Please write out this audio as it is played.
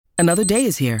Another day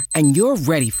is here, and you're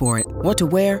ready for it. What to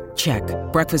wear? Check.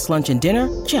 Breakfast, lunch, and dinner?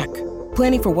 Check.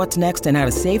 Planning for what's next and how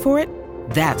to save for it?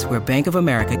 That's where Bank of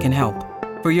America can help.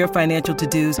 For your financial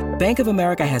to-dos, Bank of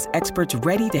America has experts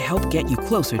ready to help get you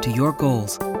closer to your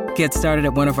goals. Get started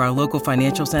at one of our local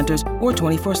financial centers or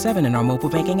 24/7 in our mobile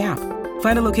banking app.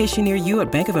 Find a location near you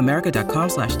at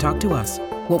bankofamerica.com/talktous.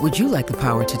 What would you like the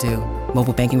power to do?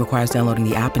 Mobile banking requires downloading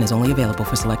the app and is only available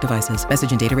for select devices.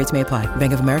 Message and data rates may apply.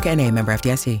 Bank of America N.A., member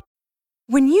FDIC.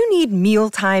 When you need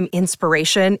mealtime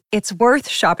inspiration, it's worth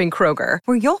shopping Kroger,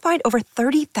 where you'll find over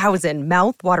 30,000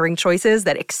 mouth-watering choices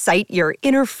that excite your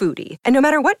inner foodie. And no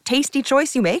matter what tasty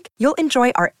choice you make, you'll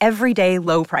enjoy our everyday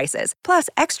low prices, plus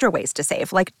extra ways to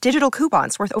save, like digital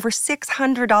coupons worth over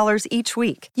 $600 each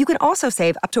week. You can also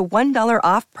save up to $1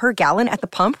 off per gallon at the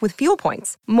pump with fuel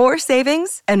points. More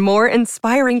savings and more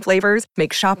inspiring flavors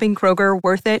make shopping Kroger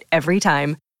worth it every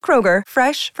time. Kroger,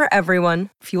 fresh for everyone.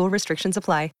 Fuel restrictions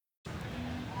apply.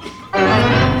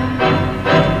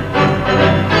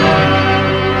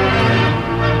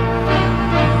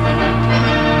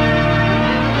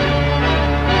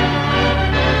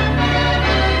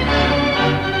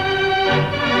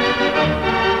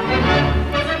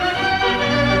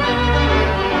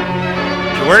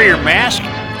 Did you wear your mask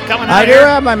coming out I do here?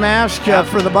 have my mask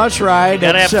for the bus ride.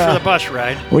 Gotta have It's, it for the bus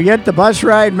ride. We get the bus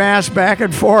ride mask back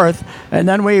and forth, and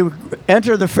then we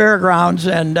enter the fairgrounds,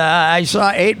 and I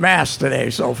saw 8 masks today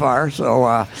so far. So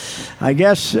I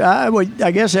guess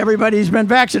everybody's been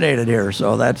vaccinated here.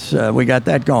 So that's we got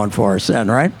that going for us then,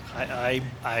 right?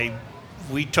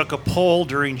 We took a poll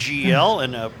during GL,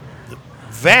 and the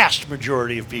vast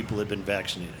majority of people had been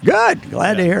vaccinated. Good.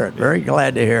 Glad to hear it. Very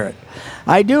glad to hear it.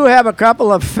 I do have a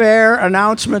couple of fair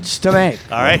announcements to make.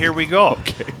 All right, here we go.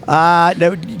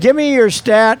 Give me your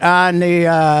stat on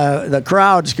the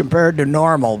crowds compared to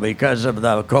normal because of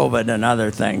the COVID and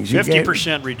other things.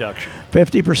 50% reduction.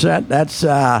 50%. That's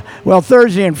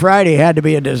Thursday and Friday had to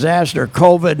be a disaster.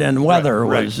 COVID and weather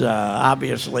Right. was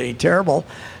obviously terrible.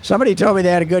 Somebody told me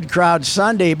they had a good crowd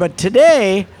Sunday, but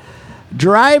today,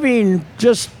 driving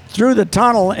just through the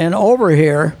tunnel and over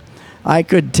here, I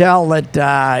could tell that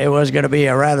it was going to be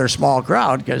a rather small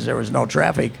crowd because there was no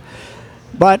traffic.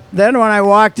 But then when I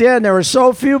walked in, there were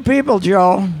so few people,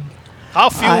 Joe. How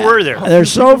few were there?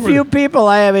 There's so few people,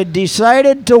 I have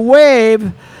decided to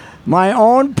waive my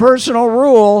own personal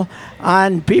rule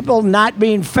on people not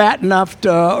being fat enough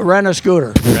to rent a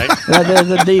scooter. Right.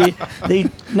 The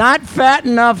not fat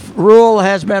enough rule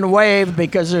has been waived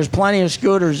because there's plenty of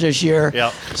scooters this year.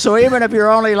 Yep. So even if you're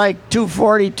only like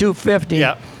 240, 250,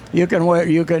 Yep. you can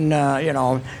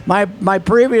my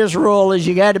previous rule is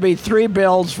you got to be 3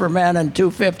 bills for men and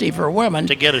 250 for women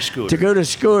To get a scooter. to go to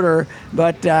scooter.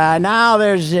 But now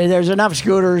there's enough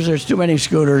scooters. There's too many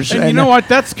scooters. And you know what?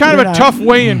 That's kind of a tough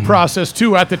weigh-in process,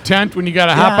 too, at the tent when you got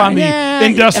to hop on the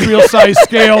industrial size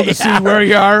scale to see where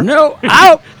you are. No,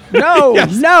 out. No,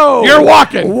 Yes. no. You're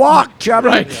walking. Walk, chubby.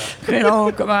 Right.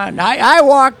 Come on. I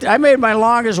walked. I made my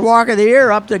longest walk of the year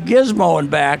up to Gizmo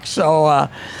and back. So,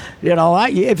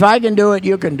 if I can do it,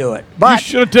 you can do it. You But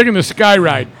should have taken the sky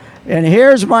ride. and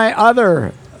here's my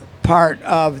other part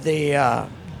of the.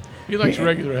 He likes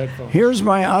regular headphones. Here's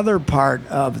my other part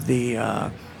of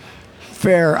the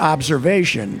fair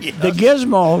observation. Yes. The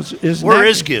Gizmos is Where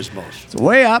next- is Gizmos? It's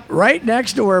way up, right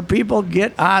next to where people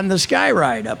get on the sky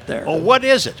ride up there. Oh, what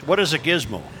is it? What is a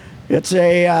gizmo? It's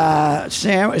a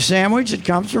sandwich that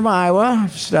comes from Iowa.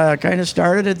 It's kind of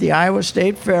started at the Iowa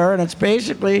State Fair, and it's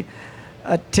basically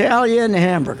Italian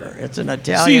hamburger. It's an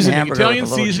Italian Seasoning, hamburger. Italian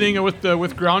with a little seasoning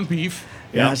with ground beef.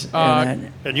 Yes,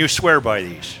 And you swear by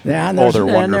these. and Oh, there's,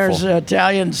 they're and there's wonderful.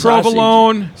 Italian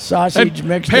Provolone. sausage And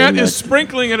mixed Pat in. is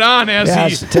sprinkling it on as Yes,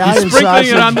 he's Italian sprinkling it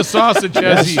sausage. on the sausage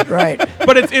as he. That's right.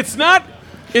 But it's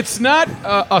not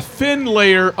a thin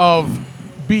layer of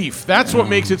beef. That's what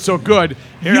makes it so good.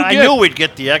 Here, I knew we'd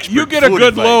get the expert. You get a food good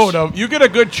advice. load of. You get a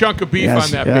good chunk of beef Yes,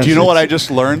 on that. yes. beef. Do you know what I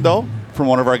just learned, though, from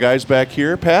one of our guys back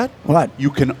here, Pat? What? You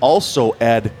can also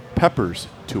add peppers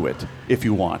to it if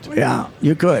you want. Yeah,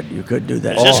 you could do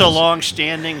that. Is this a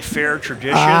long-standing fair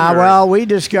tradition? or- Well, we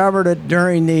discovered it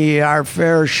during our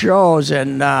fair shows,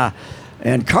 and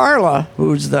Carla,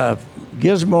 who's the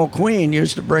Gizmo Queen,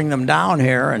 used to bring them down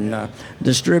here and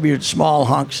distribute small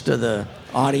hunks to the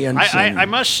audience. I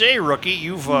must say, Rookie,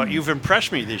 you've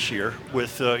impressed me this year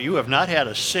with you have not had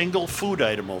a single food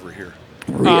item over here.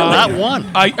 Not one.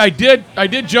 I did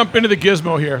jump into the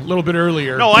gizmo here a little bit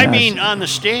earlier. No, I mean on the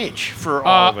stage for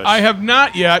all of us. I have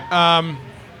not yet.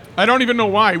 I don't even know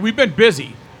why. We've been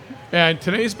busy, and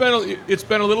today's been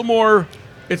a little more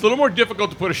It's a little more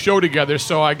difficult to put a show together,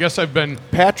 so I guess I've been.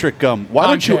 Patrick, why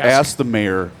don't you task. ask the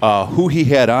mayor who he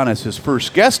had on as his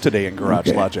first guest today in Garage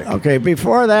Logic? Okay,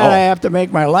 before that, I have to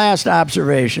make my last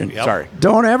observation. Yep. Sorry.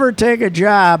 Don't ever take a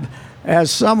job as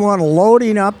someone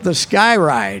loading up the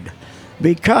Skyride,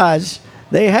 because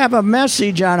they have a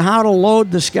message on how to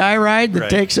load the Skyride that Right.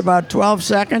 takes about 12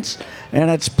 seconds, and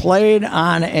it's played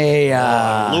on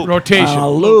a Loop. Rotation.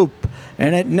 loop,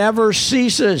 and it never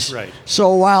ceases. Right.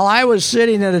 So while I was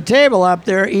sitting at a table up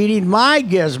there eating my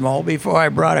gizmo before I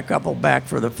brought a couple back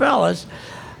for the fellas,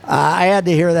 I had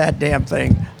to hear that damn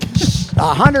thing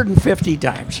 150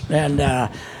 times. And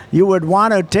you would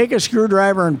want to take a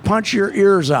screwdriver and punch your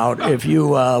ears out if you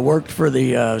worked for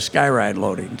the Skyride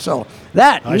loading. So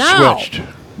that I now, switched.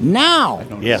 now,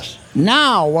 Yes.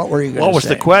 now, what were you going to say? What was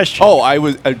the question? Oh, I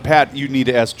was Pat. You need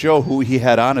to ask Joe who he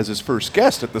had on as his first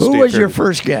guest at the Who state was fair. your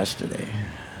first guest today?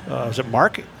 Was it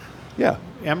Mark? Yeah.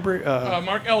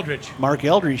 Mark Eldridge. Mark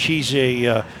Eldridge. He's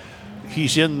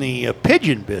in the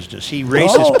pigeon business. He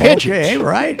races pigeons. Okay,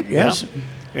 right? Yeah. Yes.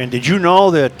 And did you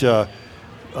know that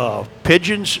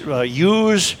pigeons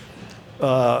use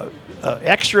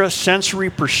extra sensory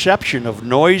perception of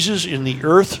noises in the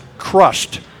earth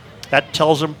crust? That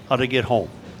tells them how to get home.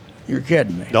 You're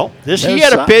kidding me. No, he There's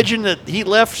had a some- pigeon that he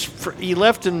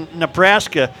left in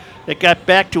Nebraska that got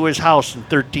back to his house in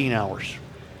 13 hours.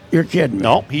 You're kidding me.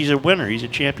 No, he's a winner. He's a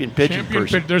champion pigeon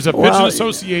person. There's a Well, pigeon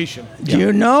association. Do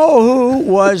you know who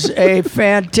was a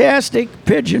fantastic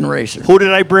pigeon racer? Who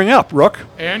did I bring up, Rook?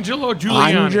 Angelo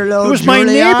Giuliani. Angelo He was my Giuliani.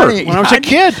 neighbor when I was a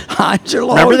kid. Angelo.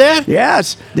 Remember that?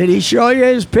 Yes. Did he show you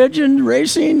his pigeon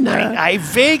racing? I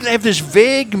have this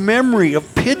vague memory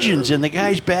of pigeons in the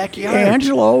guy's backyard.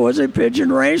 Angelo was a pigeon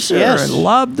racer Yes. and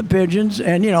loved the pigeons,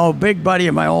 and a big buddy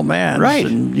of my old man's, Right.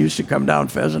 and used to come down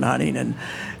pheasant hunting,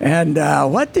 and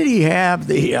what did he have?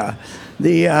 The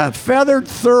feathered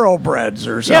thoroughbreds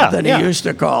or something yeah. he used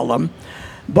to call them,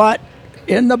 but.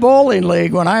 In the bowling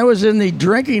league, when I was in the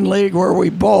drinking league where we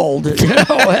bowled,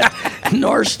 at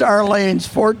North Star Lanes,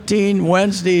 14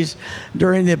 Wednesdays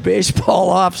during the baseball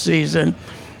off season,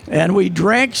 and we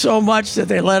drank so much that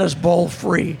they let us bowl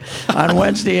free on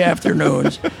Wednesday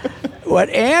afternoons. What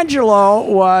Angelo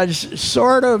was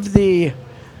sort of the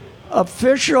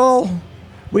official.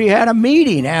 We had a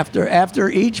meeting after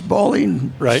each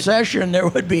bowling Right. session. There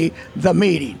would be the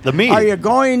meeting. The meeting. Are you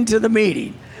going to the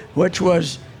meeting? Which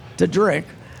was to drink,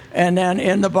 and then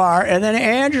in the bar, and then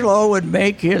Angelo would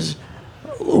make his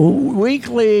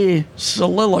weekly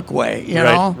soliloquy, you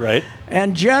know? Right.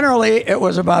 And generally, it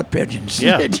was about pigeons.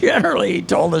 Yeah. Generally, he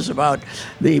told us about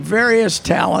the various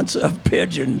talents of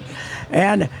pigeon.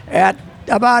 And at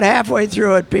about halfway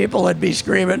through it, people would be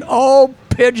screaming, "Oh,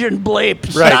 pigeon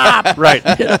bleep, stop!" Right.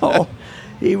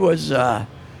 He was a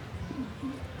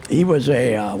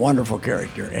wonderful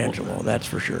character, Angelo, that's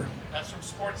for sure. That's from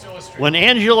Sports Illustrated. When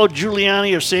Angelo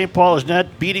Giuliani of St. Paul is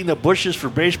not beating the bushes for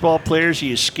baseball players,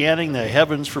 he is scanning the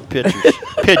heavens for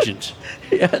pigeons.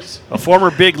 Yes. A former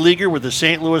big leaguer with the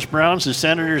St. Louis Browns, the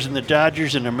Senators, and the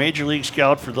Dodgers, and a major league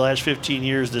scout for the last 15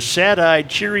 years, the sad-eyed,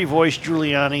 cheery-voiced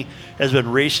Giuliani has been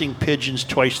racing pigeons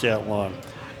twice that long.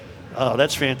 Oh,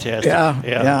 that's fantastic.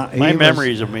 Yeah, My he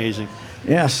memory is amazing.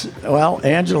 Yes. Well,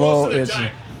 Angelo Most of the is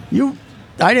time. you.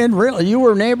 I didn't really. You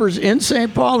were neighbors in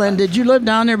St. Paul, and did you live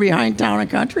down there behind Town and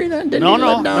Country? Then didn't No, you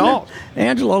live down no. there?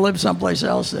 Angelo lived someplace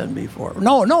else then before.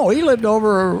 No, he lived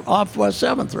over off West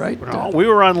Seventh, right? No, we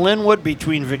were on Linwood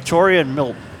between Victoria and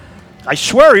Milton. I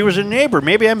swear he was a neighbor.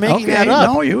 Maybe I'm making Okay, that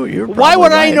up. no, you're Why probably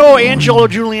would I right. know Angelo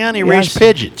Giuliani raced Yes.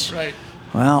 pigeons? Right.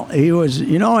 Well, he was.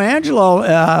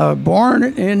 Angelo, born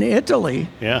in Italy,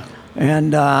 Yeah.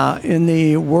 and in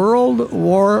the World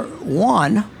War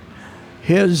I,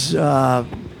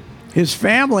 his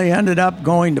family ended up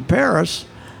going to Paris,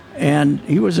 and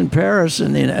he was in Paris,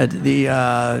 and the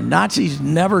Nazis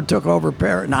never took over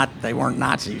Paris. They weren't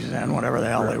Nazis then, whatever the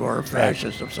hell they were,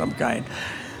 fascists of some kind.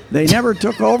 They never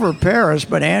took over Paris,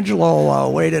 but Angelo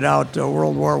waited out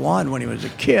World War I when he was a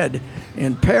kid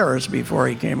in Paris before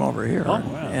he came over here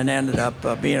and ended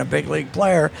up being a big league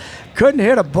player. Couldn't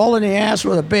hit a bull in the ass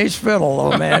with a bass fiddle,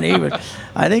 though, man.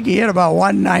 I think he hit about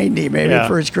 190 maybe Yeah.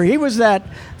 for his career. He was that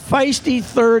feisty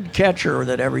third catcher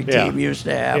that every team used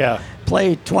to have. Yeah.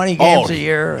 Play 20 games a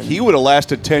year. And, He would have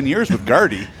lasted 10 years with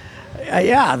Gardy.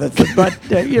 but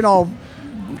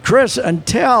Chris,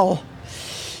 until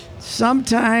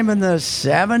sometime in the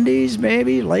 70s,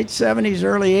 maybe late 70s,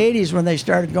 early 80s, when they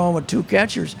started going with two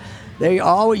catchers, you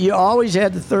always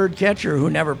had the third catcher who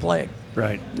never played.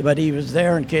 Right. But he was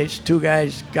there in case two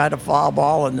guys got a foul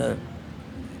ball in the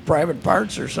private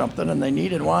parts or something, and they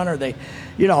needed one, or they,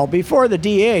 before the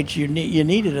DH, you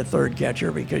needed a third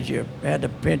catcher because you had to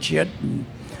pinch hit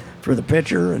for the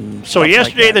pitcher. And so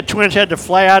yesterday the Twins had to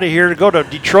fly out of here to go to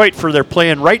Detroit for their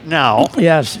playing right now.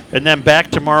 Yes. And then back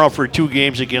tomorrow for 2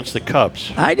 games against the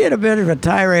Cubs. I did a bit of a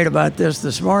tirade about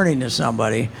this morning to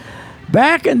somebody.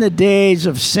 Back in the days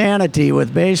of sanity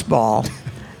with baseball,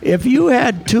 if you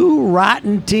had 2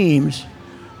 rotten teams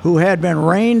who had been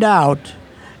rained out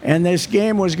and this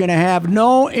game was going to have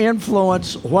no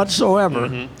influence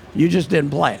whatsoever, you just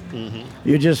didn't play it.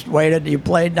 You just waited, you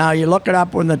played. Now you look it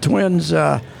up when the Twins,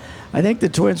 I think the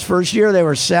Twins' first year they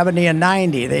were 70 and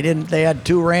 90. They had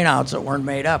 2 rainouts that weren't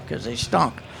made up because they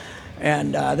stunk.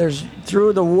 And there's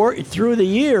through the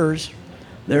years,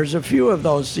 there's a few of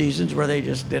those seasons where they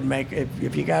just didn't make it.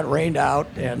 If you got rained out.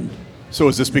 And so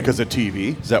is this because of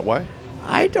TV? Is that why?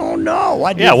 I don't know.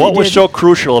 What was so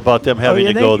crucial about them having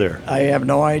to go there? I have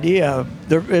no idea.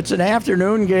 It's an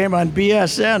afternoon game on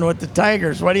BSN with the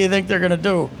Tigers. What do you think they're going to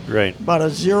do? Right. About a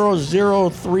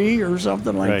 0-0-3 or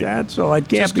something like that. So it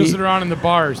can't just because they're on in the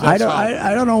bars. I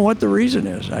don't know what the reason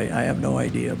is. I have no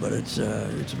idea, but it's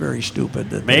very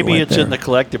stupid. That maybe it's in the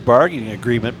collective bargaining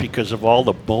agreement because of all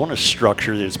the bonus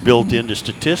structure that's built into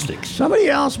statistics. Somebody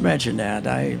else mentioned that.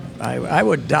 I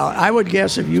would doubt. I would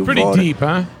guess if you pretty voted, deep,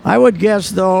 huh? I would guess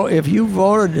though if you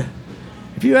voted.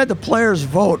 If you had the players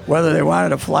vote whether they wanted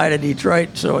to fly to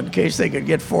Detroit, so in case they could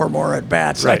get 4 more at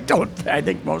bats, right. I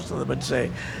think most of them would say,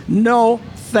 no,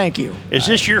 thank you. Is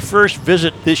this your first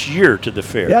visit this year to the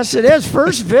fair? Yes, it is.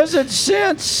 First visit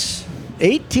since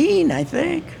 18, I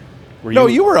think.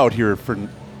 You were out here for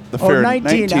the fair in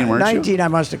 19, weren't 19, you? I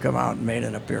must have come out and made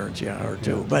an appearance, or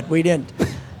 2. But we didn't.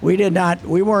 We did not.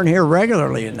 We weren't here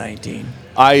regularly in 19.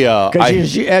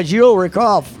 Because as you'll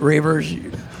recall,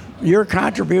 Reavers, your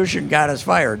contribution got us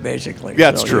fired, basically. Yeah,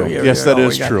 that's true. Yes, that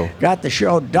is true. Got the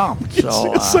show dumped.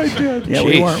 So, yes, I did. Yeah,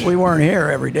 we weren't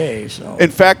here every day. So, in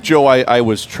fact, Joe, I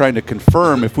was trying to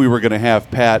confirm if we were going to have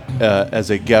Pat as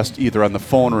a guest either on the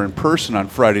phone or in person on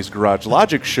Friday's Garage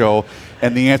Logic show,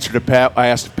 and the answer to Pat, I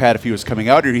asked Pat if he was coming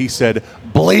out here. He said,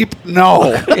 "Bleep,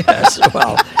 no." Yes,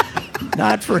 well.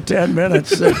 Not for 10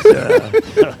 minutes.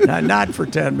 Not for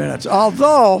 10 minutes.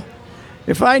 Although,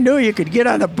 if I knew you could get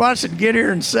on the bus and get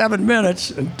here in 7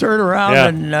 minutes and turn around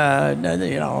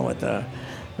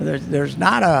there's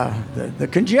not the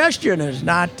congestion is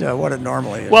not what it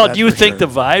normally is. Well, do you think the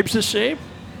vibe's the same?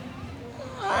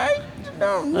 I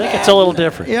don't know. I think it's a little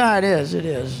different. Yeah, it is. It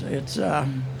is. It's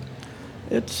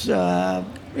I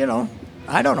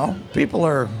don't know. People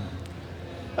are.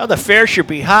 Well, the fair should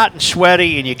be hot and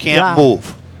sweaty, and you can't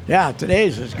move. Yeah,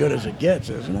 today's as good as it gets,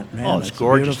 isn't it? Man, it's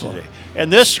gorgeous today.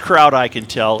 And this crowd, I can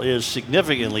tell, is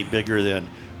significantly bigger than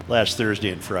last Thursday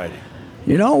and Friday.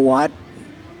 You know what?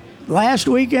 Last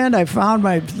weekend,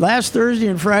 last Thursday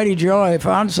and Friday, Joe, I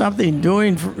found something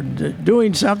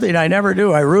doing something I never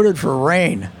do. I rooted for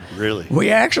rain. Really? We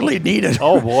actually needed.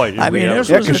 Oh boy!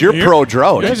 Because you're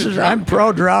pro-drought. I'm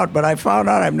pro-drought, but I found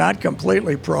out I'm not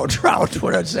completely pro-drought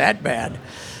when it's that bad.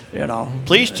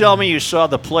 Please tell me you saw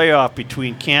the playoff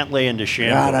between Cantlay and DeChambeau.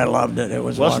 God, I loved it. It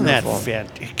was wonderful. Wasn't that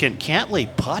fantastic? Can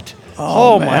Cantlay putt?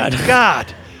 Oh my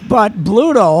God! But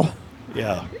Bluto.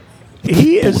 Yeah.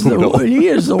 He is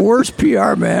the worst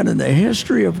PR man in the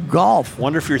history of golf.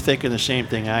 Wonder if you're thinking the same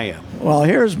thing I am. Well,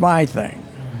 here's my thing.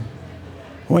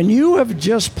 When you have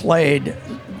just played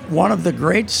one of the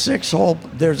great 6-hole,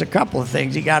 there's a couple of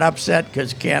things. He got upset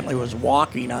because Cantlay was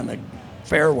walking on the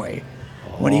fairway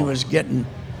when he was getting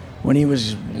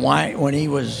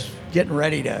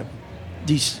ready to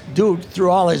do through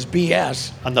all his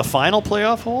BS. On the final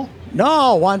playoff hole?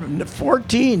 No,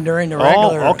 14 during the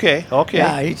regular. Oh, okay.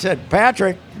 Yeah, he said,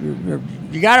 Patrick,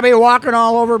 you got to be walking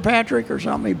all over Patrick or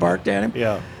something. He barked at him.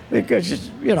 Yeah. Because,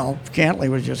 Cantlay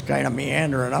was just kind of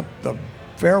meandering up the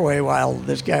fairway while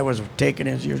this guy was taking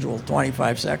his usual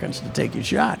 25 seconds to take his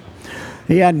shot.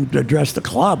 He hadn't addressed the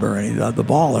club or the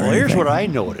ball or anything. Here's what I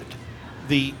noted.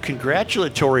 The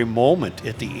congratulatory moment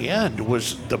at the end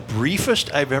was the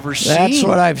briefest I've ever seen. That's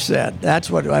what I've said. That's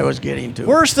what I was getting to.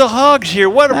 Where's the hugs here?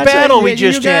 What a battle we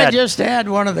just had. You just had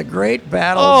one of the great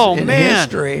battles in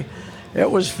history. It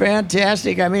was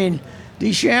fantastic. I mean,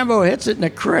 DeChambeau hits it in the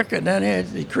creek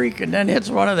and then hits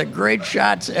one of the great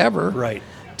shots ever. Right.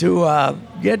 To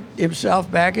get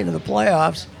himself back into the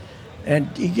playoffs. And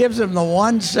he gives him the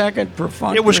 1 second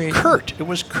perfunctory. It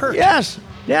was curt. Yes.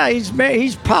 Yeah,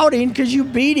 he's pouting because you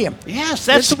beat him. Yes,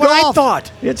 that's what I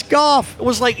thought. It's golf. It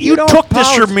was like, you took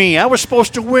this from me. I was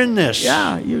supposed to win this.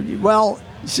 Yeah.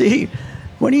 See,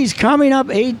 when he's coming up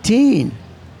 18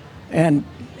 and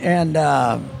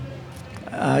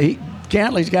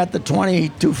Cantley's got the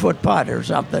 22-foot putt or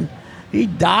something, he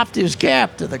doffed his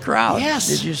cap to the crowd. Yes.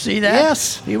 Did you see that?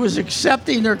 Yes. He was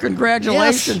accepting their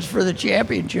congratulations for the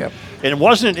championship. And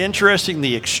wasn't it interesting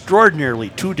the extraordinarily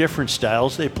two different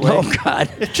styles they play? Oh, God.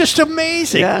 It's just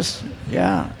amazing. Yes.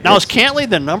 Yeah. Now, is Cantley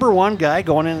the number one guy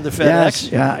going into the FedEx?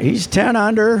 Yes. Yeah. He's 10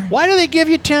 under. Why do they give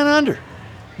you 10 under?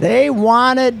 They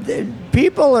wanted.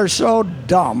 People are so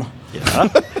dumb. Yeah.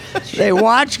 They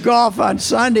watch golf on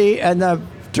Sunday and the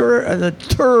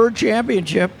Tour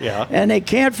Championship, and they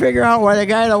can't figure out why the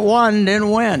guy that won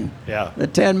didn't win. Yeah. The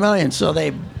 $10 million. So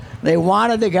they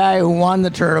wanted the guy who won the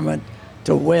tournament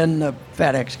to win the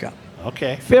FedEx Cup.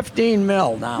 Okay. $15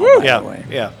 million now, by Yeah. the way.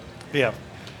 Yeah.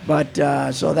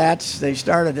 But so they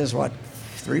started this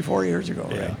 3-4 years ago,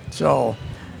 Yeah. right? So,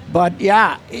 but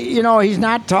yeah, he's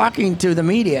not talking to the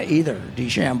media either,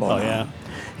 DeChambeau. Oh, now. yeah.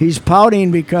 He's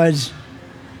pouting because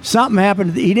something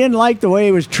happened. He didn't like the way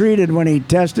he was treated when he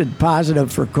tested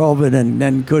positive for COVID and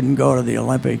then couldn't go to the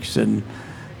Olympics, and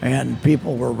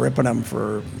people were ripping him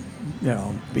for,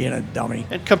 being a dummy.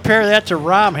 And compare that to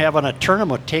Rahm having a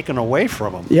tournament taken away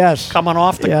from him. Yes. Coming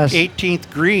off the Yes. 18th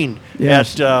green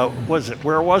Yes. at,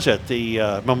 where was it?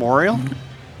 The Memorial?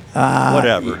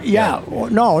 Whatever. Yeah.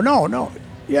 No.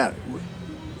 Yeah.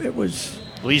 It was.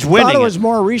 Well, he's I winning thought it it. was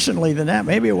more recently than that.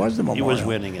 Maybe it was the Memorial. was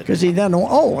winning it. Because he then, he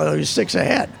was 6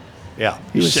 ahead. Yeah.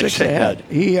 He was six 6 ahead.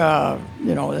 He,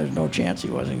 there's no chance he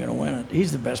wasn't going to win it.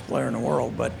 He's the best player in the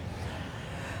world. But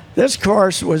this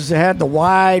course had the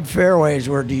wide fairways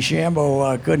where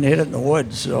DeChambeau couldn't hit it in the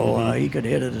woods, so he could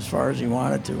hit it as far as he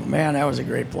wanted to. Man, that was a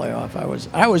great playoff.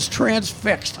 I was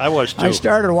transfixed. I was, too. I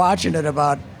started watching it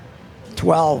about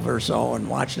 12 or so and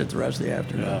watched it the rest of the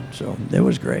afternoon. Yeah. So it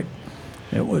was great.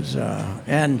 It was,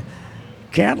 and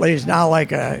Cantley is now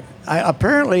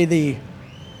apparently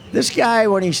this guy,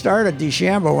 when he started,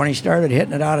 DeChambeau, when he started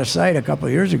hitting it out of sight a couple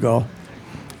of years ago,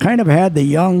 kind of had the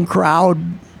young crowd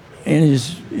in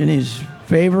his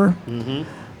favor,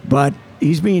 but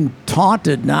he's being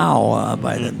taunted now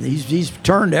by them. He's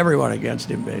turned everyone against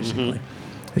him basically.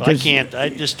 Because I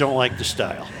just don't like the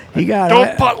style. he got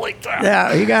Don't putt like that.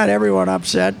 Yeah, he got everyone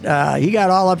upset. He got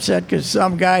all upset because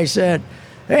some guy said,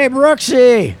 "Hey,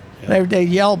 Brooksy!" They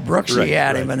yelled Brooksy Right,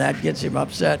 at him, right. and that gets him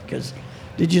upset. Because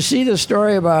did you see the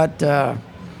story about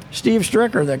Steve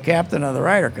Stricker, the captain of the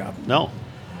Ryder Cup? No.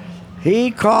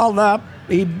 He called up.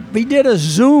 He did a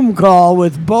Zoom call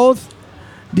with both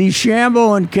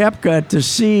DeChambeau and Koepka to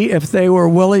see if they were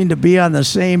willing to be on the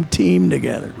same team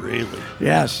together. Really?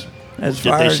 Yes. As Did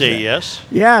far they as say that. yes?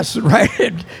 Yes, right.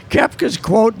 Koepka's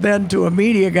quote then to a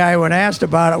media guy when asked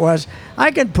about it was,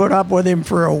 "I can put up with him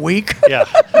for a week." Yeah.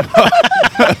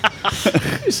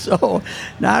 So,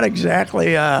 not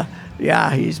exactly,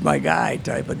 he's my guy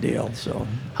type of deal. So,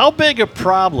 How big a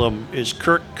problem is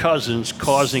Kirk Cousins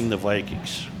causing the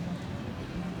Vikings?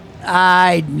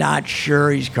 I'm not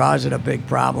sure he's causing a big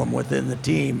problem within the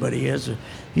team, but he is.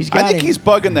 He's got. I think him- he's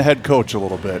bugging the head coach a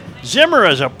little bit. Zimmer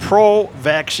is a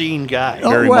pro-vaccine guy.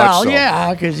 Very well, much so.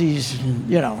 yeah, because he's,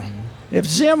 if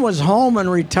Zim was home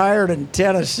and retired in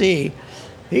Tennessee,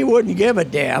 he wouldn't give a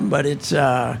damn. But it's,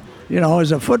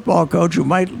 as a football coach who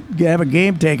might have a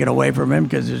game taken away from him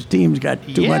because his team's got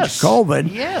too much Yes.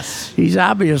 COVID. Yes. He's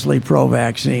obviously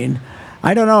pro-vaccine.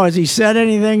 I don't know. Has he said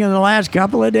anything in the last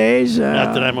couple of days?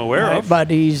 Not that I'm aware of. But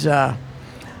he's. I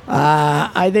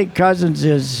think Cousins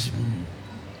is.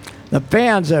 The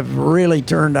fans have really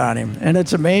turned on him, and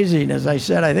it's amazing. As I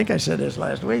said, I think I said this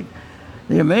last week.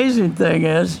 The amazing thing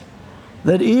is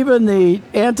that even the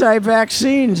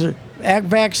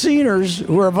anti-vacciners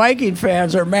who are Viking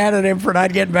fans are mad at him for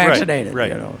not getting vaccinated.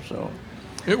 right. So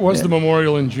It was the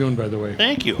Memorial in June, by the way.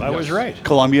 Thank you. I was right.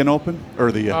 Colombian Open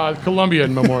or the?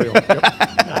 Columbian Memorial. Yep.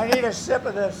 I need a sip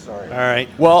of this. Sorry. All right.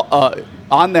 Well,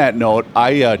 on that note,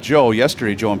 Joe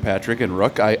and Patrick and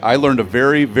Rook, I learned a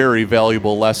very, very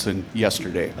valuable lesson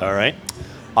yesterday. All right.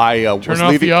 I Turn was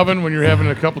off leaving. the oven when you're having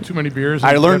a couple too many beers.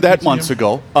 I learned that Museum. months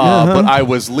ago, but I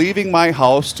was leaving my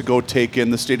house to go take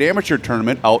in the state amateur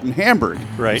tournament out in Hamburg.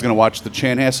 I Right. was going to watch the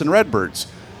Chanhassen Redbirds.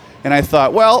 And I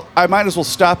thought, well, I might as well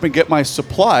stop and get my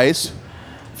supplies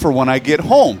for when I get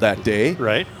home that day.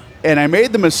 Right. And I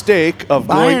made the mistake of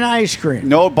Buying going, ice cream.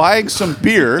 No, buying some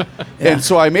beer. And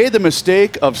so I made the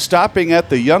mistake of stopping at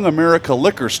the Young America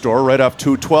liquor store right off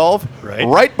 212,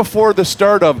 Right. before the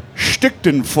start of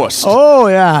Stichtenfust. Oh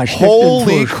yeah.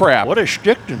 Holy Stichtenfurt. crap. What a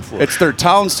Stichtenfurt. It's their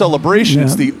town celebration.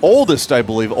 It's the oldest, I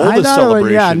believe, I oldest thought it was,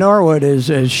 celebration. Norwood is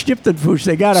Stichtenfurt.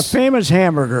 They got a famous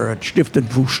hamburger at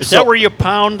Stichtenfurt. Is that where you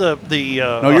pound the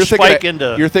No, you're spike thinking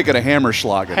into you're thinking of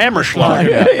Hammerschlagen.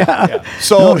 Hammerschlagen?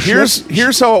 So No,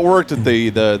 here's how it worked at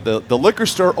the liquor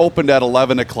store opened at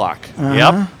 11 o'clock.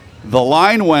 Yep. The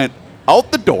line went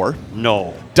out the door,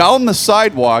 No. down the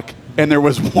sidewalk, and there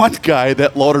was one guy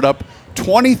that loaded up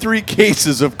 23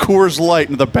 cases of Coors Light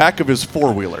into the back of his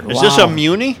four-wheeler. Is this a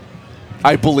Muni?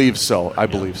 I believe so. Yeah.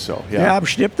 Yeah,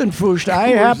 Stiftenfust. I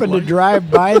happened to drive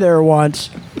by there once.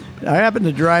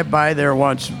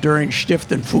 during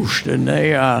Stiftenfust, and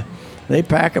they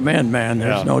pack them in, man.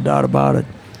 There's no doubt about it.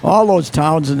 All those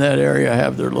towns in that area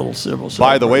have their little civil celebration.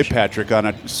 By the way, Patrick,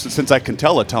 since I can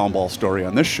tell a town ball story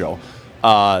on this show,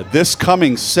 this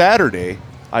coming Saturday,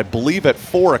 I believe at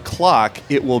 4 o'clock,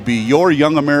 it will be your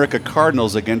Young America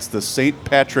Cardinals against the St.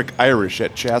 Patrick Irish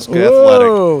at Chaska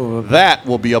Athletic. That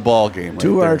will be a ball game.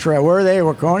 Where are they,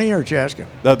 Waconia or Chaska?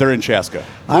 They're in Chaska.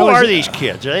 Who are these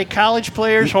kids? Are they college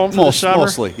players home for the summer?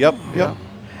 Mostly, yep.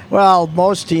 Well,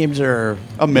 most teams are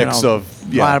a mix of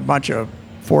a bunch of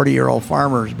 40-year-old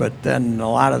farmers, but then a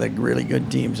lot of the really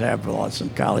good teams have some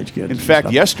college kids. In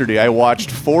fact, yesterday I watched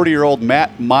 40-year-old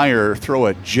Matt Meyer throw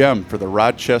a gem for the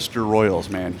Rochester Royals.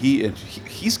 Man,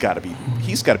 he's got to be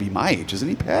my age, isn't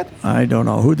he, Pat? I don't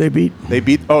know who they beat. They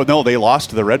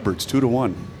lost to the Redbirds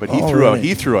 2-1, but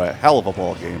he threw a hell of a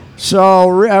ball game. So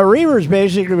Reavers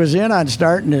basically was in on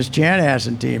starting this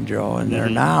Chanhassen team, Joe, and they're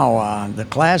now the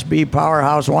Class B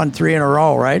powerhouse, won 3 in a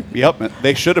row, right? Yep,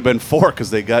 they should have been 4 because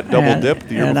they got double dipped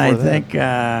the year before that.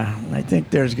 I think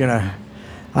there's gonna.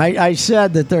 I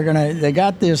said that they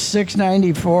got this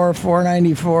 694,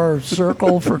 494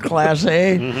 circle for Class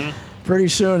A. Mm-hmm. Pretty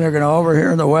soon they're going to, over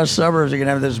here in the west suburbs, they're going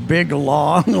to have this big,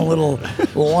 long little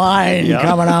line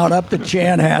coming out up to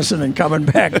Chanhassen and coming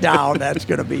back down. That's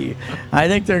going to be, I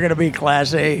think they're going to be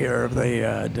Class A here if they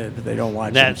don't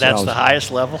watch themselves. That's the highest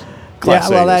level?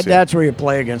 Class A, that's where you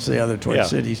play against the other Twin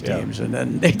Cities teams. And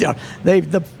then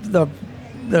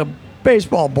the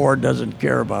baseball board doesn't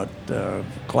care about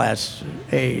Class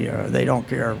A. They don't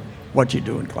care what you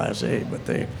do in Class A, but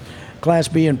Class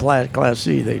B and Class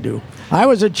C, they do. I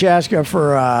was at Chaska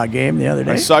for a game the other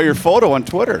day. I saw your photo on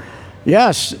Twitter.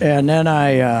 Yes, and then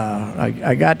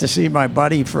I got to see my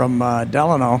buddy from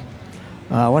Delano.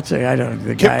 What's the guy?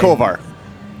 Kip Kovar.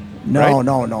 No, right?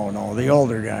 No, the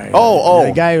older guy.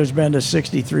 The guy who's been to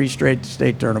 63 straight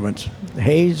state tournaments.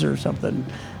 Hayes or something.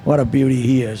 What a beauty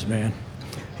he is, man.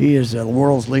 He is the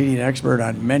world's leading expert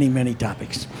on many, many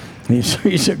topics.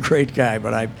 He's a great guy,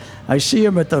 but I see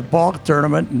him at the ball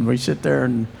tournament, and we sit there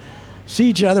and see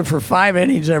each other for 5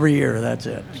 innings every year. That's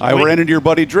it. I ran into your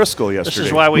buddy Driscoll yesterday. This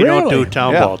is why we don't do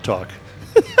town ball talk.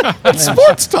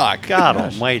 Sports talk. God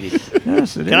almighty.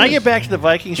 Yes, it is. Can I get back to the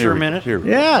Vikings for a minute?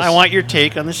 Yes. I want your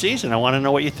take on the season. I want to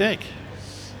know what you think.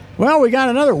 Well, we got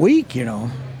another week, No,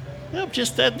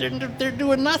 just that they're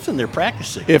doing nothing. They're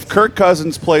practicing. If Kirk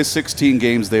Cousins plays 16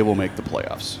 games, they will make the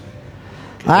playoffs.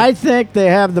 I think they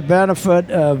have the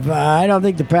benefit of I don't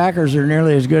think the Packers are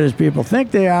nearly as good as people think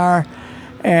they are,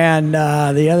 and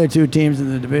the other two teams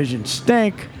in the division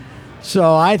stink.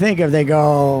 So I think if they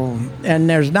go, and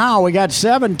we got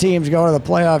 7 teams going to the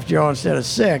playoffs, Joe, instead of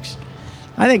 6.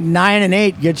 I think 9 and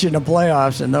 8 gets you in the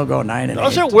playoffs, and they'll go 9 and 8.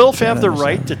 Doesn't Wilf have the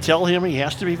right to tell him he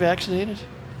has to be vaccinated?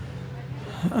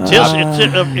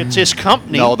 It's his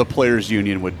company. No, the players'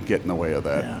 union would get in the way of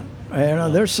that. Yeah.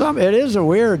 There's it is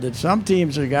weird that some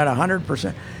teams have got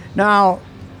 100%. Now,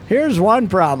 here's one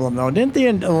problem, though. Didn't the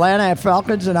Atlanta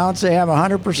Falcons announce they have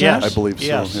 100%? Yes. I believe so.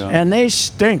 Yes. Yeah. And they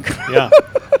stink. Yeah.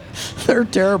 They're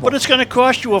terrible. But it's going to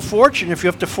cost you a fortune if you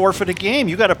have to forfeit a game.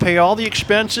 You got to pay all the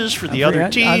expenses for the other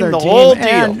team, whole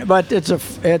deal. But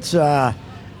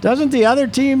doesn't the other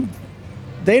team,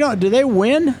 do they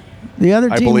win? The other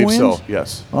team I believe wins? so,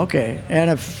 yes. Okay.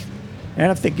 And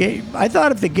if the game, I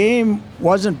thought if the game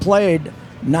wasn't played,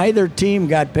 neither team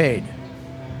got paid.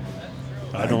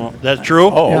 I don't know. That's true?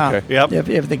 Oh, Yeah. okay. Yep.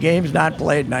 If the game's not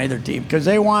played, neither team, because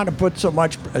they want to put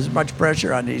as much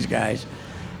pressure on these guys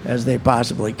as they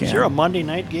possibly can. Is there a Monday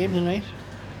night game tonight?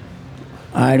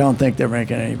 I don't think they're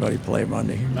making anybody play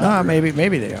Monday. No, maybe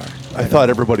they are. I thought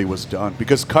everybody was done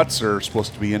because cuts are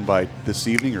supposed to be in by this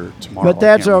evening or tomorrow. But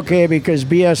that's okay because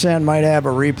BSN might have a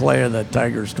replay of the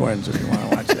Tigers Twins if you want to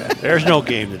watch that. There's no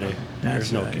game today.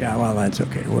 There's no game. Yeah, well, that's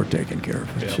okay. We're taking care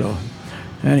of it. Yeah. So,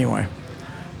 anyway.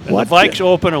 And the Vikes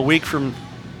open a week from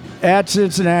at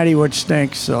Cincinnati, which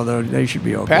stinks, so they should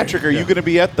be okay. Patrick, are you going to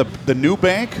be at the new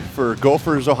bank for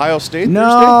Gophers Ohio State No,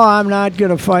 Thursday? I'm not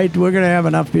going to fight. We're going to have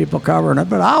enough people covering it,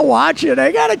 but I'll watch it.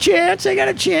 They got a chance.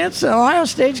 Ohio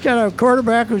State's got a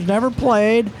quarterback who's never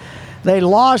played. They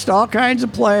lost all kinds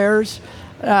of players.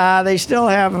 They still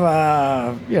have,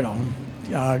 a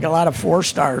lot of 4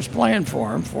 stars playing for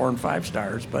them, 4 and 5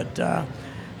 stars. But,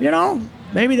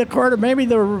 maybe the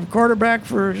quarterback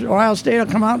for Ohio State will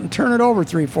come out and turn it over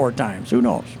 3-4 times. Who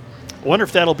knows? I wonder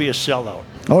if that'll be a sellout.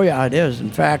 Oh, yeah, it is.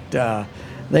 In fact,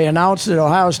 they announced that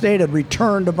Ohio State had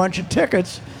returned a bunch of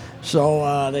tickets,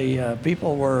 so the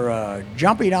people were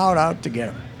jumping out to get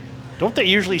them. Don't they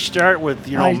usually start with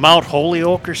Mount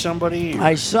Holyoke or somebody?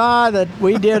 I saw that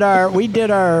we did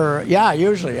our yeah,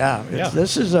 usually, yeah.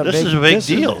 This is a big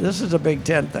deal. This is a Big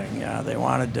Ten thing. Yeah, they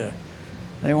wanted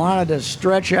to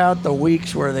stretch out the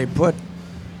weeks where they put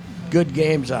good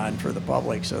games on for the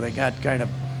public, so they got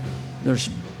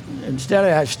instead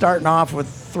of starting off with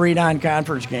 3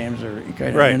 non-conference games, they're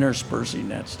kind of interspersing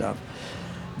that stuff.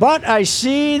 But I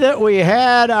see that we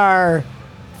had our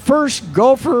first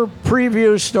Gopher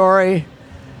preview story,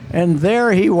 and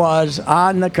there he was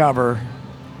on the cover.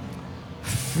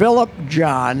 Philip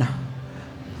John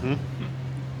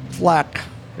Fleck.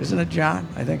 Isn't it John?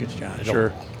 I think it's John.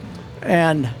 Sure.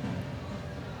 And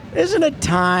isn't it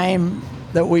time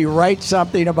that we write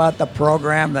something about the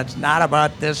program that's not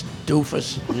about this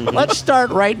doofus? Let's start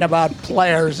writing about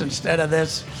players instead of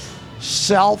this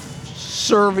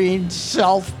self-serving,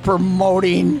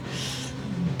 self-promoting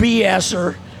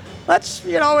BSer. Let's,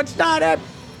 it's not a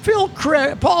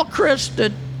Paul Christ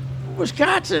at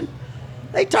Wisconsin.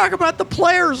 They talk about the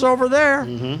players over there.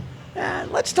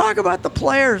 And let's talk about the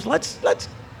players. Let's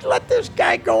let this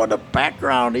guy go in the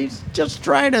background. He's just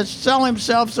trying to sell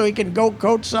himself so he can go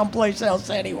coach someplace else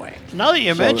anyway. Now that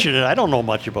you mention it, I don't know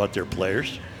much about their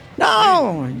players.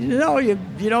 No, you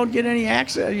don't get any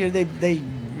access. They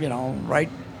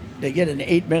get an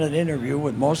 8-minute interview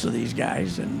with most of these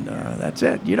guys, and that's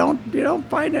it. You don't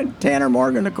find Tanner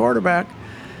Morgan, the quarterback.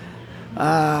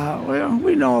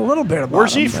 We know a little bit about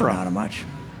Where's him, he but from? Not much.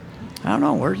 I don't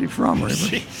know. Where's he from?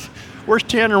 Where's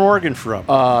Tanner Morgan from?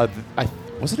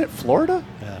 Wasn't it Florida?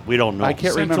 We don't know. I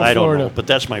can't Central remember. I don't Florida. know, but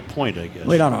that's my point, I guess.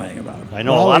 We don't know anything about him. I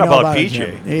know a lot about is PJ.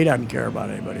 him. He doesn't care about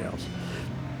anybody else.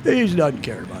 He doesn't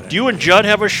care about it. Do you and Judd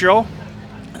have a show?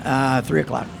 3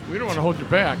 o'clock. We don't want to hold you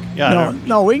back. Yeah.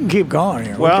 No, we can keep going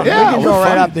here. Well, we can go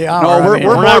right up the hour. No, we're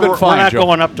We're more not, than we're fine, not Joe.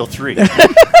 going up till 3.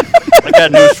 I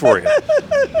got news for you.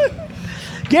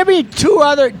 Give me two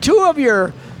of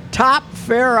your top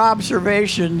fair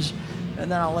observations, and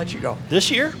then I'll let you go.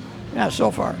 This year, Yeah, so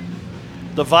far.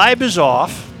 the vibe is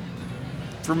off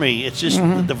for me. It's just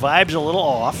the vibe's a little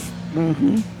off.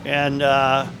 And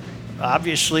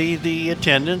obviously the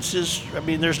attendance is,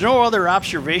 there's no other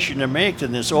observation to make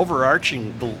than this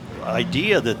overarching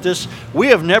idea that we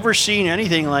have never seen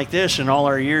anything like this in all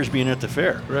our years being at the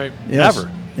fair. Right. Yes.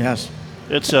 Never. Yes.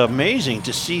 It's amazing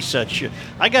to see such.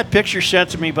 I got pictures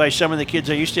sent to me by some of the kids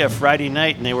I used to have Friday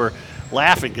night, and they were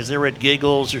laughing because they were at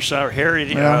Giggles or some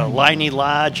Heritage, Liney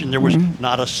Lodge, and there was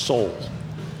not a soul.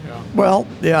 Well,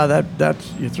 yeah, that's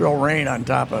you throw rain on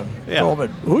top of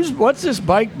COVID. What's this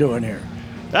bike doing here?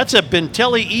 That's a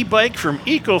Bentelli e-bike from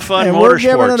EcoFun And Motorsports. we're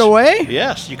giving it away?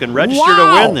 Yes, you can register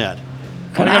Wow. to win that.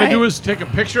 All you got to do is take a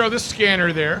picture of the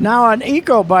scanner there. Now an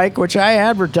eco bike, which I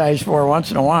advertise for once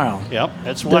in a while. Yep,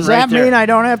 that's one Does right that there. mean I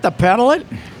don't have to pedal it?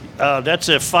 That's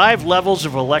 5 levels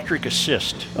of electric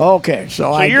assist. Okay,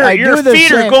 so I your do the feet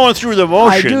same, are going through the I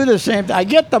motion. do the same. I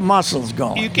get the muscles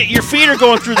going. Your feet are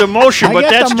going through the motion, I but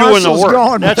get that's the doing the muscles work.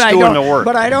 going, That's but I doing don't- the work.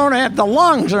 But I don't have the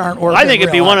lungs aren't working. I think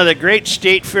it'd be real one of hard. the great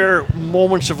state fair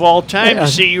moments of all time Yeah. to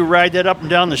see you ride that up and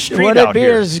down the street Would out it be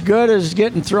here. as good as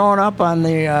getting thrown up on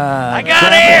the? I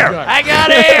got air! I got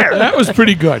air! That was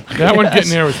pretty good. That one getting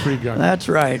there was pretty good. That's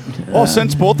right. Well,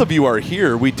 since both of you are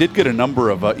here, we did get a number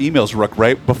of emails, Rook,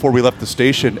 right before we left the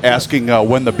station, asking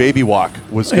when the baby walk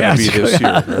was going to be this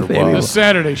year. the baby walk. This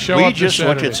Saturday. Show We up just this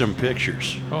looked Saturday. at some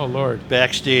pictures. Oh, Lord.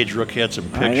 Backstage, Rook had some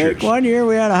I think pictures. one year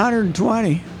we had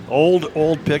 120.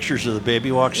 Old pictures of the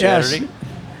baby walk Yes. Saturday.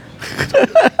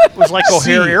 It was like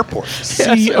O'Hare Airport.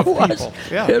 Sea it of was. people.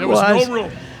 Yeah. It There was no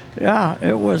room. Yeah,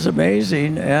 it was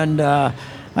amazing, and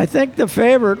I think the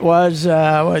favorite was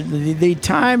the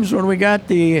times when we got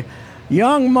the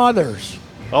young mothers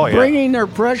Oh, yeah. bringing their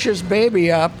precious baby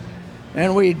up,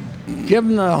 and we'd give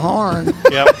them the horn,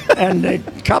 Yep. and a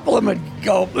couple of them would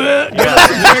go,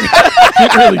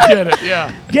 Didn't really get it.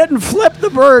 Yeah. getting flipped the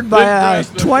bird by a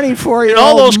Good 24-year-old And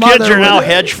all those kids mother are now with a-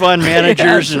 hedge fund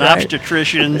managers Yes, and right.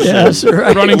 obstetricians Yes, and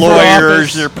right. Running for lawyers,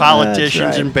 office. they're politicians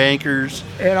That's right. and bankers.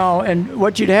 And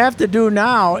what you'd have to do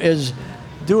now is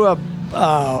do a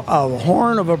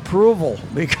horn of approval,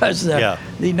 because Yeah.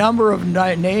 the number of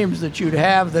names that you'd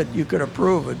have that you could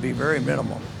approve would be very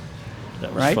minimal.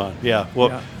 That was Right? fun. Yeah. Well,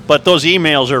 Yeah. but those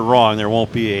emails are wrong. There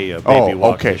won't be a baby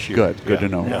walk okay, this year. good. Good to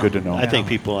know. Good to know. I think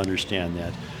people understand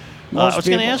that. Most I was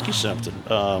going to people- ask you something.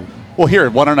 Well, here,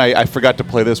 why don't I forgot to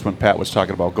play this when Pat was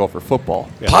talking about Gopher football.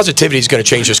 Positivity is going to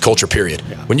change this culture, period.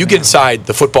 When you get inside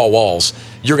the football walls,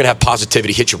 you're going to have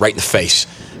positivity hit you right in the face.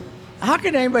 How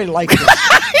can anybody like this?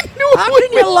 How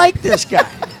can you like this guy?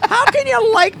 How can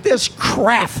you like this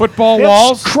crap? Football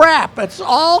walls? Crap. It's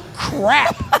all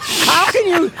crap. How can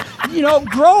you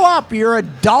grow up? You're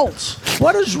adults.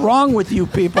 What is wrong with you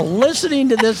people listening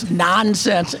to this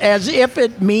nonsense as if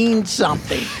it means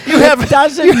something? It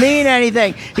doesn't mean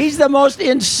anything. He's the most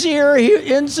insincere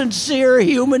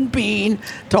human being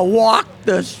to walk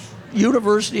the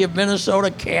University of Minnesota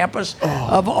campus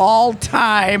of all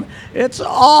time. It's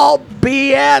all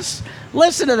BS.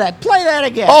 Listen to that. Play that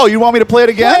again. Oh, you want me to play it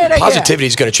again? Play it again. Positivity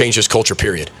is going to change this culture,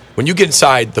 period. When you get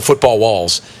inside the football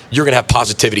walls, you're going to have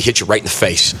positivity hit you right in the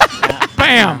face.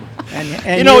 Bam!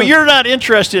 And you're not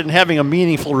interested in having a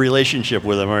meaningful relationship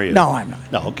with him, are you? No, I'm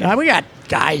not. No, okay. We got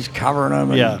guys covering him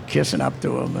and Yeah. kissing up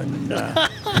to him,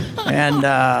 and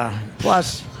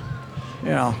plus,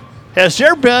 Has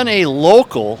there been a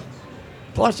local?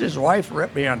 plus his wife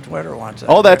ripped me on Twitter once.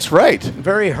 Oh, that's right.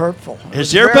 Very hurtful.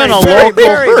 Has there Very, been a very, local?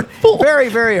 very, hurtful? Very,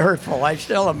 very hurtful. I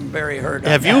still am very hurt.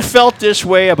 Have you felt this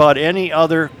way about any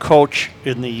other coach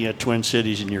in the Twin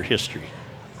Cities in your history?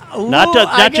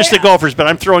 Not just the Gophers, but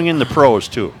I'm throwing in the pros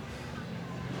too.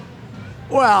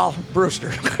 Well,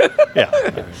 Brewster.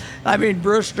 Yeah. I mean,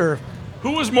 Brewster.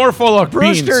 Who was more full of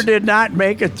Brewster beans? did not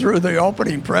make it through the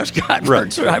opening press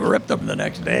conference. Right. I ripped him the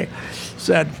next day.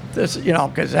 Said this,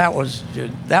 because that was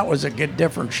a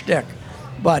different shtick.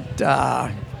 But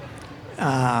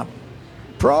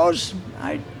pros,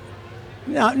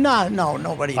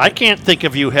 nobody. I can't think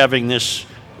of you having this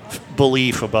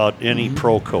belief about any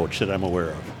pro coach that I'm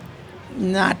aware of.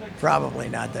 Probably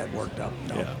not that worked up.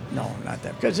 No, Yeah. no, not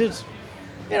that. Because it's,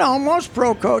 most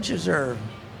pro coaches are.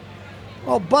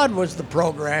 Well, Bud was the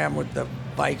program with the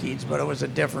Vikings, but it was a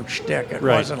different shtick. It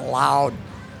Right. wasn't loud.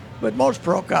 But most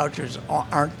pro coaches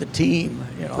aren't the team.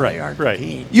 Right, They aren't right. the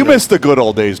team. You miss the good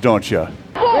old days, don't you?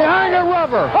 Behind the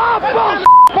rubber. Oh,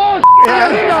 bull, You're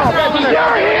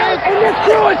here, and this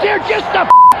crew is here just to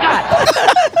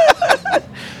us.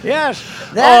 Yes.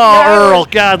 Earl,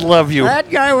 God love you. That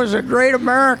guy was a great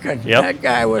American. Yep. That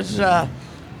guy was,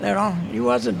 he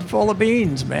wasn't full of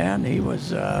beans, man. He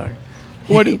was.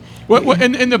 What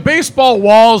in the baseball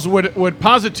walls would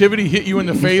positivity hit you in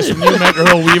the face when you met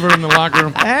Earl Weaver in the locker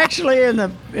room? Actually, in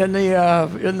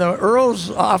the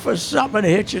Earl's office, something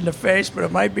hit you in the face, but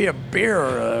it might be a beer.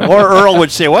 Or Earl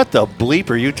would say, "What the bleep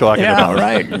are you talking Yeah, about?"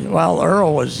 right. Well,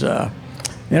 Earl was, I've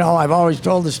always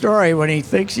told the story when he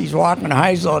thinks he's walking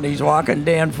Heisel and he's walking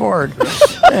Dan Ford,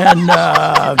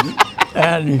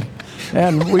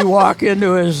 and we walk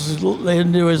into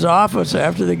his office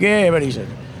after the game, and he said,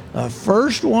 "The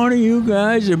first one of you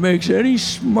guys that makes any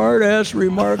smart-ass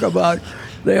remark about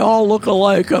they all look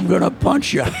alike, I'm going to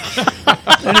punch you."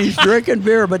 And he's drinking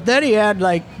beer. But then he had,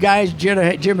 guys, Jim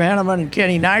Henneman and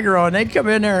Kenny Nigro, and they'd come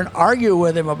in there and argue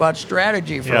with him about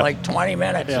strategy for, 20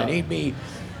 minutes. Yeah. And he'd be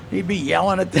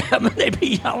yelling at them, and they'd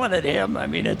be yelling at him. I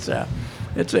mean, it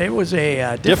was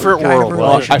a Different kind world, of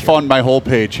well, relationship. I found my whole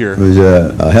page here. It was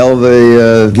a hell of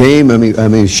a game. I mean, for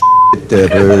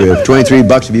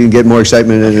 $23, if you can get more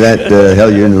excitement than that,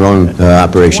 hell, you're in the wrong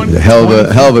operation. A hell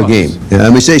of a game. And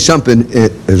let me say something.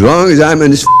 As long as I'm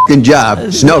in this f***ing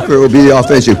job, Snelker will be the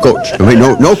offensive coach. I mean,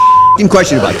 no f***ing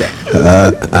question about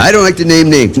that. I don't like to name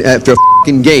names after a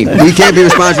f***ing game. We can't be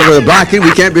responsible for the blocking.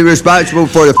 We can't be responsible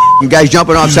for the f***ing guys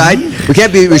jumping offside. We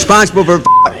can't be responsible for.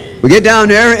 We get down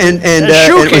there and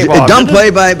it was a dumb play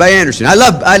by Anderson. I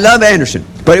love Anderson,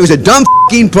 but it was a dumb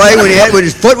f***ing play when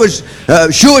his foot was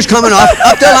shoe was coming off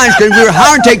up the line screen. We were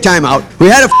hard to take timeout. We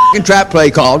had a f***ing trap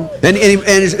play called, and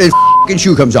his f***ing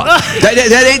shoe comes off.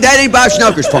 That ain't Bob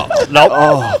Snelker's fault. Nope.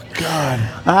 Oh, God.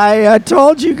 I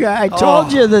told you guys. I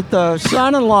told you that the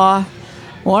son-in-law,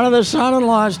 one of the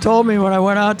son-in-laws, told me when I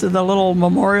went out to the little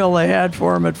memorial they had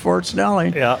for him at Fort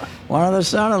Snelling. Yeah. One of the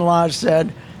son-in-laws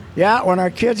said, "Yeah, when our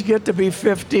kids get to be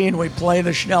 15, we play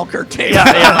the Schnelker tape."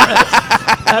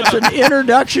 That's an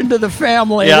introduction to the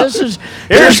family. Yeah.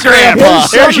 Here's Grandpa.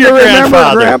 Here's your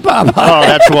grandfather. Grandpa. Oh,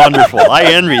 that's wonderful. I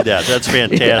envy that. That's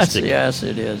fantastic. Yes,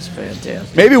 it is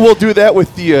fantastic. Maybe we'll do that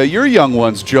with your young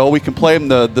ones, Joe. We can play them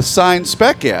the signed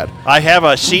spec ad. I have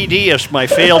a CD of my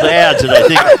failed ads, and I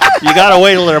think you got to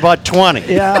wait till they're about 20.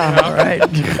 Yeah, all right.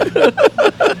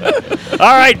 All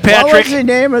right, What Patrick. was the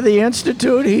name of the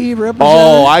institute he represented?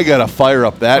 Oh, I got to fire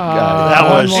up that guy.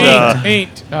 That was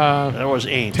That was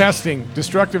ain't. testing,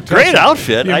 destructive Great testing.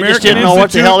 outfit. The I just American didn't know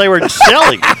what the Institute hell they were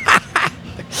selling.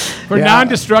 for Yeah.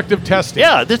 non-destructive testing.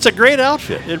 Yeah, it's a great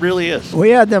outfit. It really is. We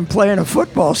had them playing a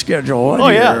football schedule one Oh,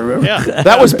 year, yeah. remember? Yeah.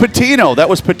 That was Patino. That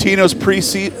was Patino's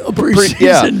preseason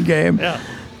Preseason game. Yeah.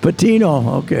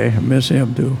 Patino, okay, I miss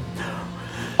him too.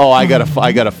 Oh, I gotta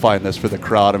find this for the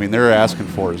crowd. I mean, they're asking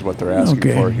for is what they're asking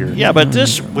for here. Yeah, but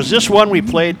this one we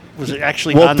played was it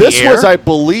actually Well, on the air? this was, I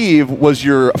believe, was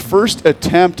your first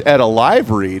attempt at a live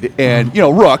read, and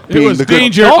Rook It being was the good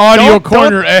danger audio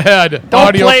corner ahead.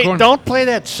 Don't play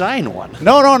that sign one.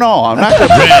 No, I'm not going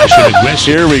to. Brash and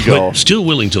aggressive. Here we go. But still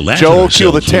willing to laugh Joe, at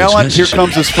cue the ourselves when it's talent. Here necessary.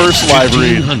 comes his first live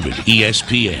read. 1500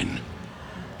 ESPN.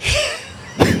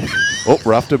 Oh,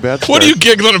 we're off to a bad start. What are you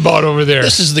giggling about over there?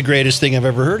 This is the greatest thing I've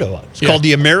ever heard of. It's Yeah. called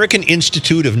the American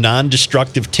Institute of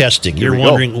Non-Destructive Testing. You're we go.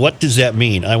 wondering, what does that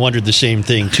mean? I wondered the same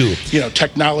thing, too.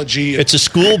 Technology. It's a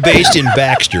school based in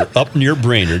Baxter, up near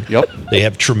Brainerd. Yep. They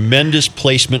have tremendous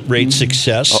placement rate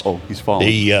success. Uh-oh, he's falling.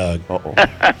 They,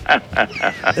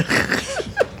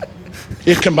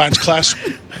 It combines class.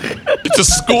 It's a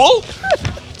school?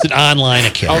 it's an online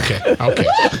account. Okay.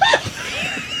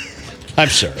 I'm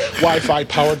sorry. Wi-Fi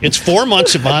powered. It's 4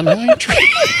 months of online training.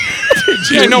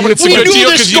 Yeah, I know, but it's We a good knew deal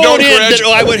this because you going don't in graduate. that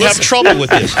I would have trouble with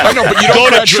this. I know, but you don't Go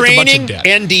to graduate with a bunch of debt.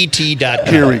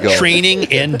 trainingndt.com. Here we go.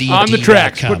 Trainingndt.com. On the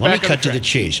tracks. Put Let me back on cut the to the tracks.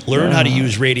 chase. Learn how to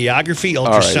use radiography, All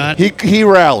ultrasound. right. He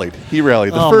rallied.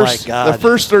 The Oh, first, my God. The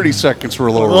first 30 seconds were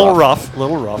a A little, little rough. rough. A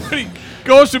little rough. He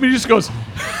goes to me, he just goes,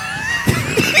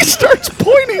 He starts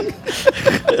pointing.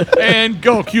 and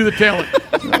go. Cue the talent.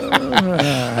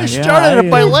 I started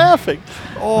it by laughing.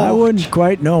 I wouldn't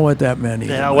quite know what that meant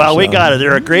either. Yeah, well, we myself. got it.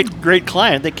 They're a great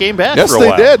client. They came back Yes, for a they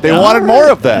while. did. They wanted more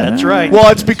of that. That's right. Well,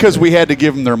 it's because we had to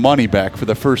give them their money back for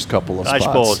the first couple of I spots.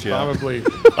 suppose, yeah. Probably.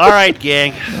 All right,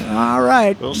 gang. All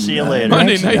right. We'll see you later.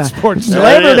 Monday Night Sports. There it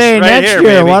Labor is, Day right next here,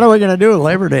 year. baby. What are we going to do?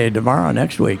 Labor Day tomorrow,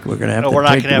 next week. We're going to have No, to we're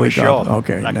not take gonna the have a week show. off.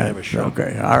 Okay. Not gonna have a show.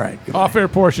 Okay. All right. Off-air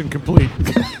portion complete.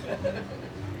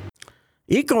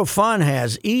 EcoFun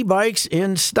has e-bikes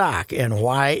in stock. And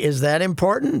why is that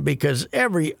important? Because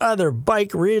every other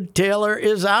bike retailer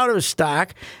is out of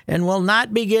stock and will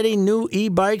not be getting new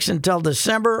e-bikes until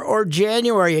December or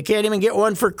January. You can't even get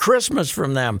one for Christmas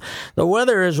from them. The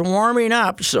weather is warming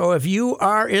up, so if you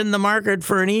are in the market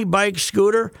for an e-bike,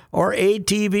 scooter, or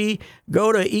ATV,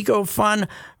 go to EcoFun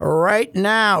right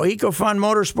now. EcoFun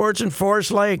Motorsports in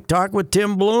Forest Lake. Talk with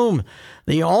Tim Bloom,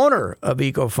 the owner of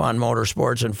EcoFun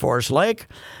Motorsports in Forest Lake.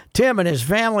 Tim and his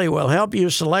family will help you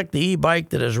select the e-bike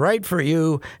that is right for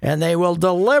you, and they will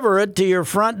deliver it to your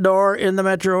front door in the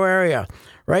metro area.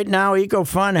 Right now,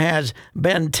 EcoFun has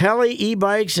Bentelli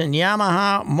e-bikes and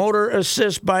Yamaha Motor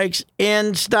Assist bikes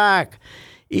in stock.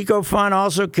 EcoFun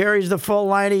also carries the full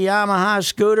line of Yamaha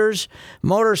scooters,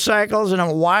 motorcycles, and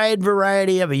a wide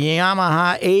variety of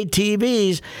Yamaha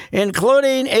ATVs,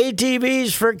 including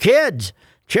ATVs for kids.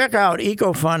 Check out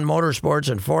EcoFun Motorsports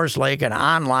in Forest Lake and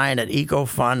online at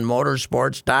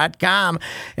ecofunmotorsports.com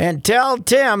and tell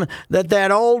Tim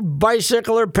that old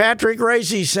bicycler Patrick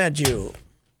Racy sent you.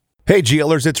 Hey,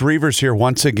 GLers, it's Reavers here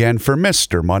once again for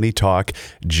Mr. Money Talk,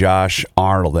 Josh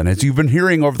Arnold. And as you've been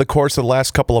hearing over the course of the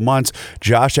last couple of months,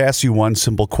 Josh asks you one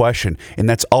simple question, and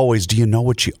that's always, do you know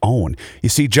what you own? You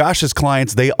see, Josh's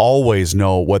clients, they always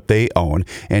know what they own,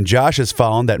 and Josh has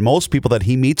found that most people that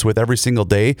he meets with every single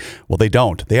day, well, they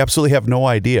don't. They absolutely have no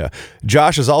idea.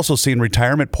 Josh has also seen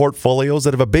retirement portfolios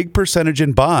that have a big percentage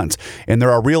in bonds, and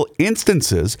there are real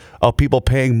instances of people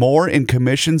paying more in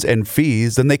commissions and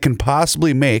fees than they can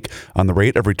possibly make on the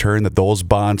rate of return that those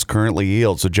bonds currently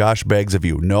yield. So Josh begs of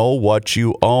you, know what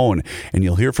you own. And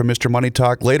you'll hear from Mr. Money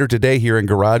Talk later today here in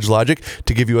Garage Logic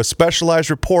to give you a specialized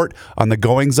report on the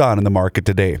goings-on in the market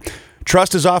today.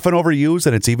 Trust is often overused,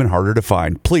 and it's even harder to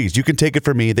find. Please, you can take it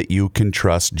from me that you can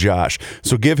trust Josh.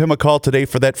 So give him a call today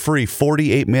for that free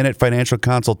 48-minute financial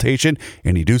consultation,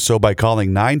 and you do so by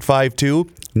calling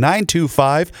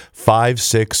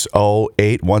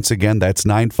 952-925-5608. Once again, that's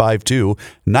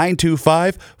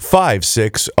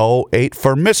 952-925-5608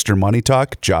 for Mr. Money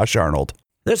Talk, Josh Arnold.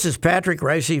 This is Patrick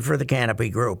Racy for the Canopy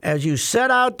Group. As you set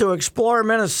out to explore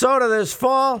Minnesota this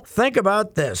fall, think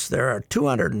about this. There are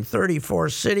 234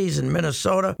 cities in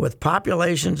Minnesota with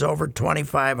populations over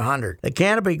 2,500. The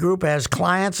Canopy Group has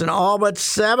clients in all but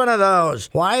 7 of those.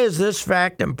 Why is this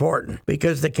fact important?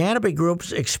 Because the Canopy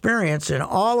Group's experience in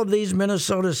all of these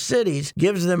Minnesota cities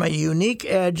gives them a unique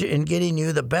edge in getting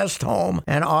you the best home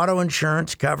and auto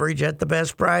insurance coverage at the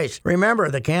best price. Remember,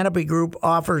 the Canopy Group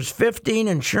offers 15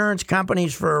 insurance companies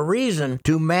companies for a reason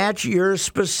to match your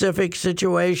specific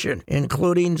situation,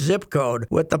 including zip code,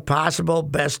 with the possible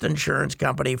best insurance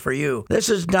company for you. This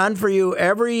is done for you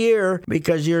every year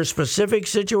because your specific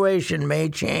situation may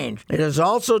change. It is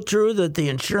also true that the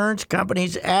insurance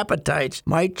company's appetites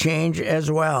might change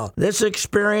as well. This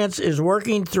experience is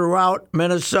working throughout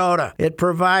Minnesota. It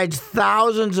provides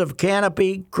thousands of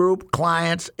Canopy Group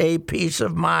clients a peace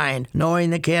of mind knowing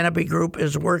the Canopy Group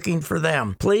is working for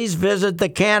them. Please visit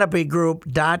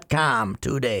thecanopygroup.com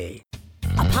today.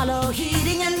 Apollo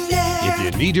Heating and Air. If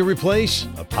you need to replace,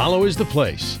 Apollo is the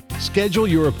place. Schedule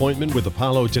your appointment with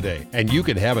Apollo today, and you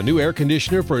can have a new air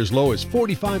conditioner for as low as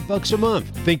 $45 a month.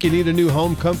 Think you need a new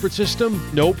home comfort system?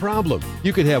 No problem.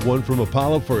 You can have one from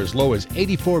Apollo for as low as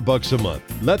 $84 a month.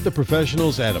 Let the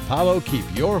professionals at Apollo keep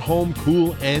your home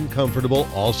cool and comfortable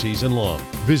all season long.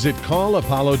 Visit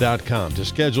callapollo.com to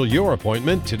schedule your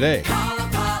appointment today.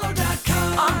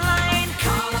 Callapollo.com. Online,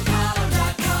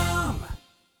 callapollo.com.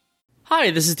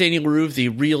 Hi, this is Daniel LaRue of the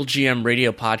Real GM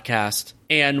Radio Podcast.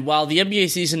 And while the NBA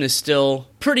season is still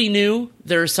pretty new,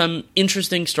 there are some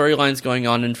interesting storylines going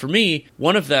on. And for me,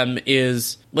 one of them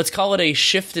is, let's call it a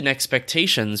shift in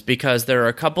expectations, because there are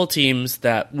a couple teams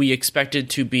that we expected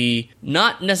to be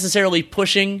not necessarily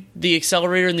pushing the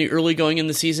accelerator in the early going in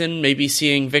the season, maybe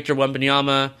seeing Victor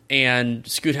Wembanyama and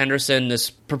Scoot Henderson,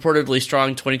 this purportedly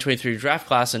strong 2023 draft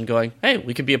class, and going, hey,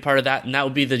 we could be a part of that. And that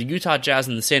would be the Utah Jazz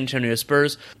and the San Antonio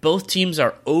Spurs. Both teams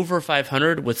are over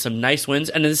 500 with some nice wins.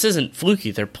 And this isn't fluky.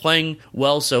 They're playing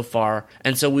well so far.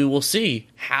 And so we will see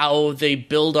how they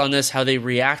build on this, how they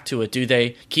react to it. Do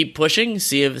they keep pushing,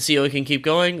 see how it can keep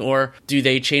going, or do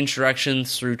they change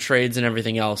directions through trades and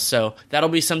everything else? So that'll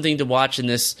be something to watch in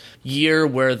this year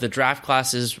where the draft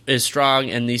class is strong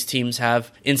and these teams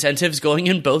have incentives going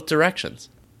in both directions.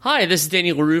 Hi, this is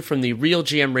Daniel LaRue from the Real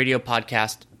GM Radio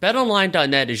Podcast.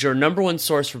 BetOnline.net is your number one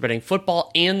source for betting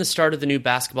football and the start of the new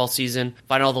basketball season.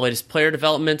 Find all the latest player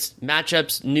developments,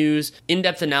 matchups, news,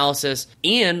 in-depth analysis,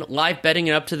 and live betting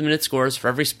and up-to-the-minute scores for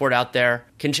every sport out there.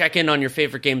 Can check in on your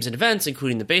favorite games and events,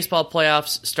 including the baseball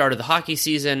playoffs, start of the hockey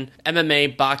season,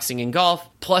 MMA, boxing, and golf,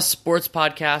 plus sports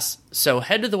podcasts. So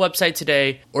head to the website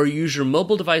today or use your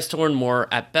mobile device to learn more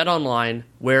at BetOnline,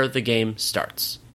 where the game starts.